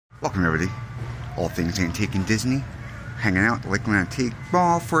Welcome everybody, all things antique and Disney, hanging out at the Lakeland Antique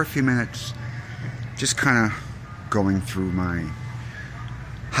Mall for a few minutes, just kind of going through my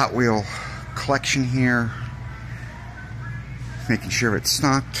Hot Wheel collection here, making sure it's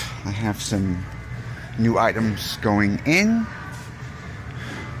stocked. I have some new items going in,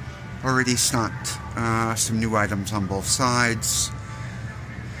 already stocked, some new items on both sides.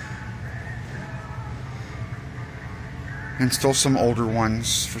 And still some older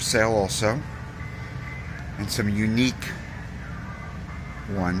ones for sale also. And some unique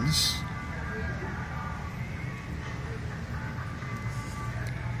ones.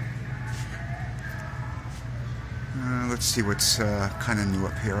 Let's see what's kind of new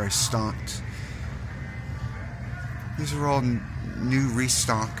up here. I stocked. These are all new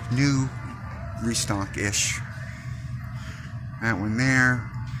restock-ish. That one there.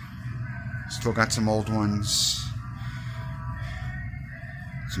 Still got some old ones.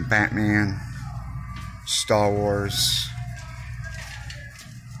 Some Batman, Star Wars,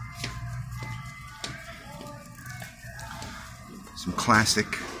 some classic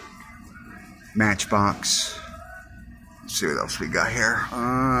Matchbox. Let's see what else we got here.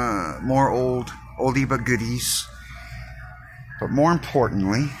 More oldie but goodies. But more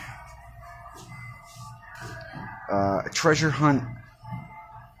importantly, a treasure hunt,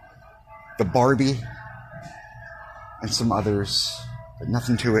 the Barbie, and some others. But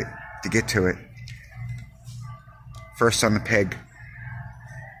nothing to it to get to it. First on the peg,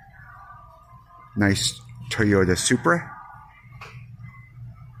 nice Toyota Supra.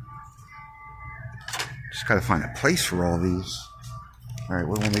 Just gotta find a place for all these. Alright,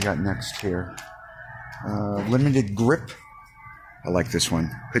 what one we got next here? Limited grip. I like this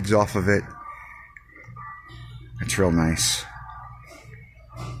one. Hood's off of it. It's real nice.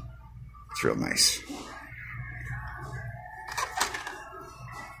 It's real nice.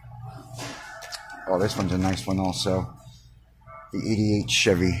 Oh, this one's a nice one also. The 88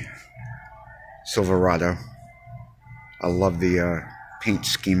 Chevy Silverado. I love the paint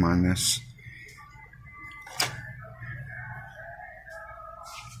scheme on this.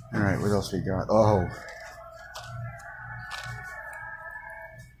 Alright, what else we got? Oh.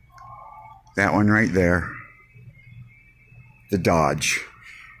 That one right there. The Dodge.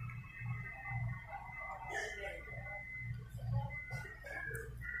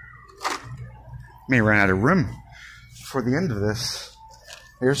 May run out of room before the end of this.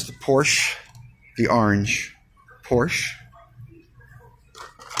 Here's the Porsche, the orange Porsche.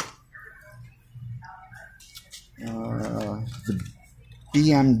 The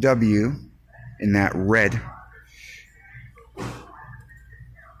BMW in that red.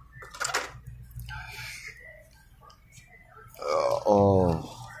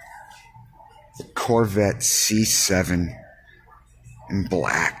 The Corvette C7 in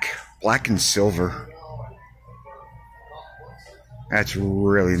black. Black and silver. That's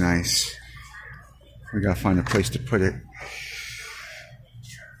really nice. We gotta find a place to put it.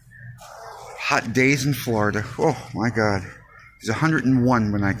 Hot days in Florida. Oh my God. It was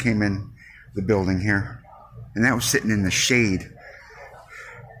 101 when I came in the building here. And that was sitting in the shade.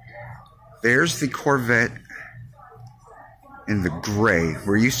 There's the Corvette in the gray.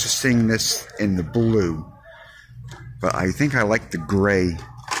 We're used to seeing this in the blue. But I think I like the gray.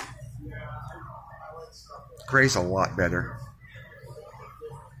 Gray's a lot better.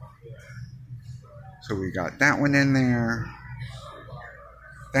 So we got that one in there.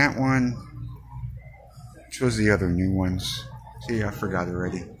 That one. Which was the other new ones? See, I forgot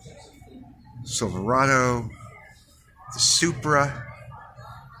already. Silverado. The Supra.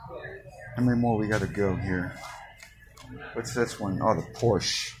 How many more we gotta go here? What's this one? Oh, the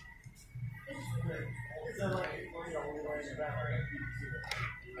Porsche.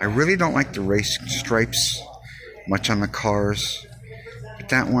 I really don't like the race stripes much on the cars, but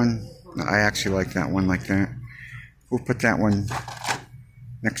that one, I actually like that one like that. We'll put that one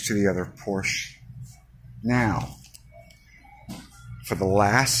next to the other Porsche. Now, for the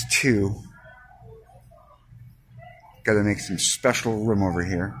last two, gotta make some special room over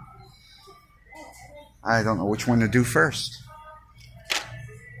here. I don't know which one to do first.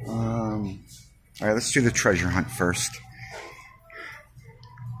 Alright, let's do the treasure hunt first.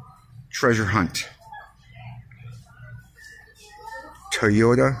 Treasure hunt.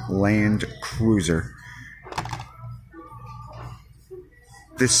 Toyota Land Cruiser.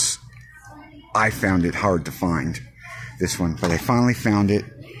 This, I found it hard to find, this one, but I finally found it.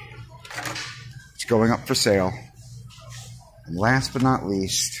 It's going up for sale. And last but not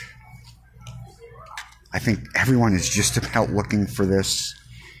least, I think everyone is just about looking for this,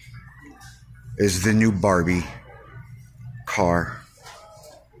 is the new Barbie car.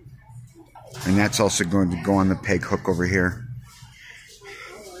 And that's also going to go on the peg hook over here.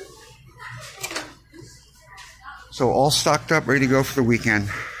 So all stocked up, ready to go for the weekend.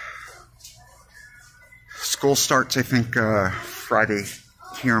 School starts, I think, Friday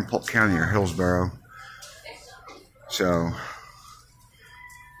here in Polk County or Hillsborough. So,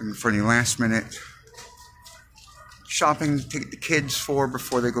 looking for any last minute shopping to take the kids for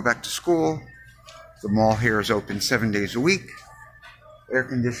before they go back to school. The mall here is open 7 days a week. Air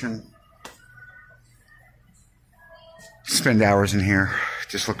conditioned. Spend hours in here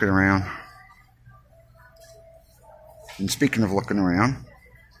just looking around. And speaking of looking around,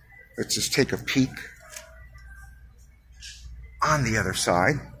 let's just take a peek on the other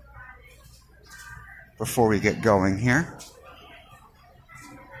side before we get going here.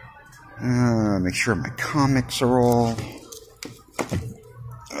 Make sure my comics are all...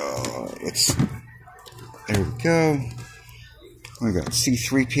 there we go. We got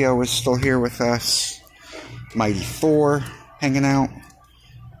C-3PO is still here with us. Mighty Thor hanging out.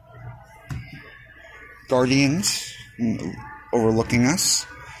 Guardians overlooking us.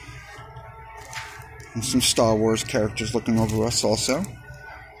 And some Star Wars characters looking over us also.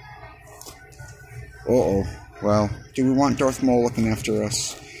 Uh-oh. Well, do we want Darth Maul looking after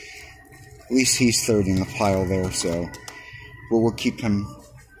us? At least he's third in the pile there, so we'll keep him.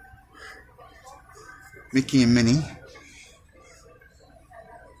 Mickey and Minnie.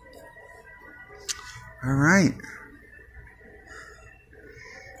 Alright.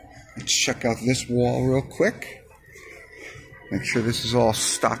 Let's check out this wall real quick. Make sure this is all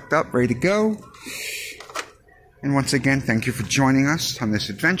stocked up, ready to go. And once again, thank you for joining us on this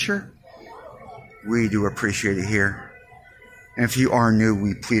adventure. We do appreciate it here. And if you are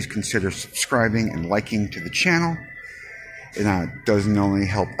new, please consider subscribing and liking to the channel. It doesn't only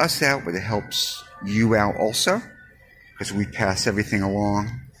help us out, but it helps you out also, because we pass everything along.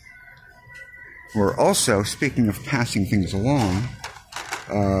 We're also, speaking of passing things along,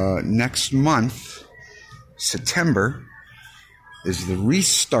 next month, September, is the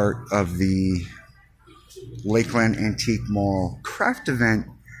restart of the Lakeland Antique Mall craft event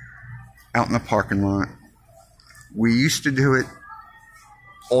out in the parking lot. We used to do it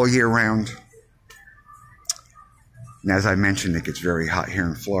all year round. And as I mentioned, it gets very hot here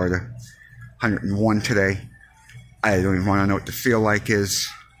in Florida. 101 today. I don't even want to know what the feel like is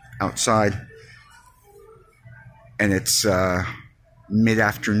outside. And it's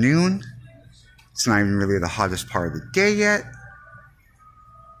mid-afternoon. It's not even really the hottest part of the day yet.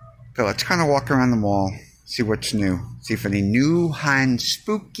 So let's kind of walk around the mall, see what's new. See if any new and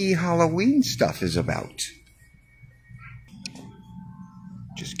spooky Halloween stuff is about.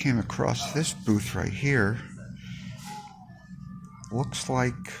 Just came across this booth right here. Looks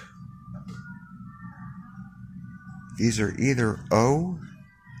like these are either O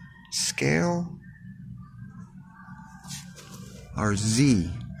scale or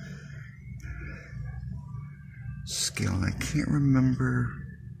Z scale, and I can't remember.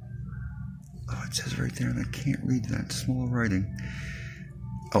 Oh, it says right there, and I can't read that small writing.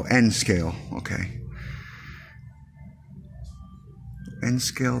 Oh, N scale. Okay. N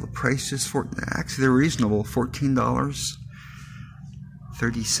scale. The price is actually they're reasonable. $14.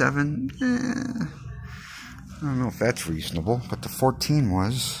 37. I don't know if that's reasonable, but the 14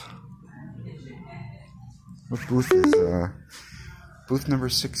 was. What booth is booth number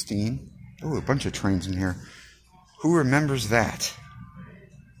 16? Oh, a bunch of trains in here. Who remembers that?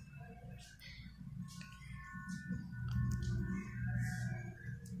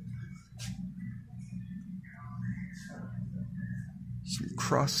 Some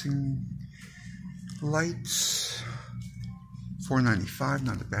crossing lights. $4.95,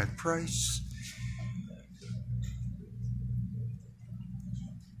 not a bad price.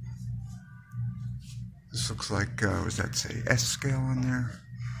 This looks like, what does that say? S scale on there.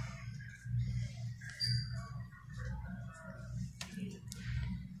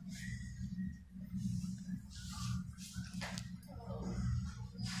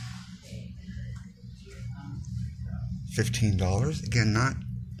 $15. Again,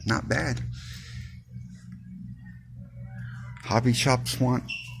 not bad. Hobby shops want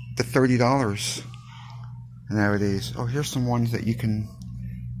the $30 nowadays. Oh, here's some ones that you can.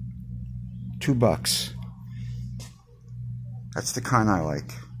 $2. That's the kind I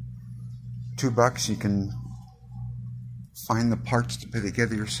like. $2, you can find the parts to put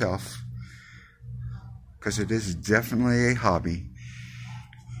together yourself, because it is definitely a hobby.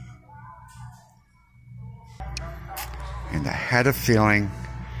 And I had a feeling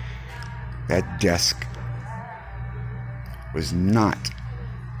that desk was not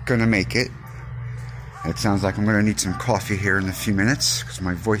gonna make it. It sounds like I'm going to need some coffee here in a few minutes because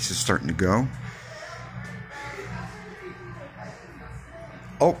my voice is starting to go.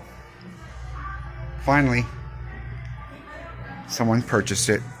 Oh, finally, someone purchased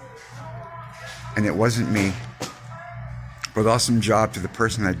it, and it wasn't me. But awesome job to the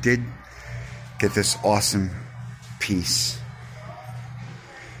person that did get this awesome piece.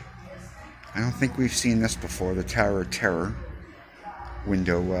 I don't think we've seen this before, the Tower of Terror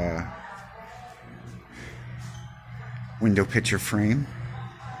window picture frame.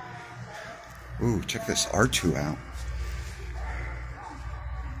 Ooh, check this R2 out.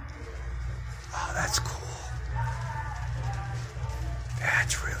 Oh, that's cool.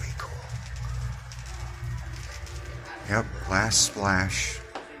 That's really cool. Yep, glass splash.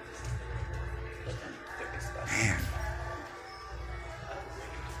 Man.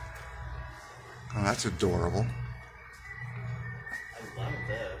 Oh, that's adorable. I love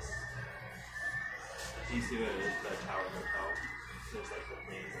this. Do you see what it is? The Tower Hotel. There's like the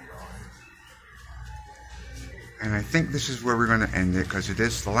planes and drawings. And I think this is where we're going to end it because it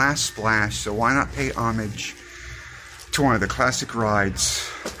is the last splash. So why not pay homage to one of the classic rides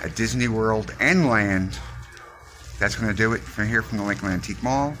at Disney World and Land. That's going to do it from here from the Lakeland Antique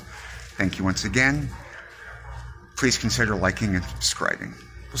Mall. Thank you once again. Please consider liking and subscribing.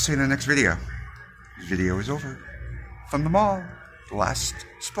 We'll see you in the next video. This video is over. From the mall, the last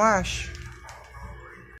splash.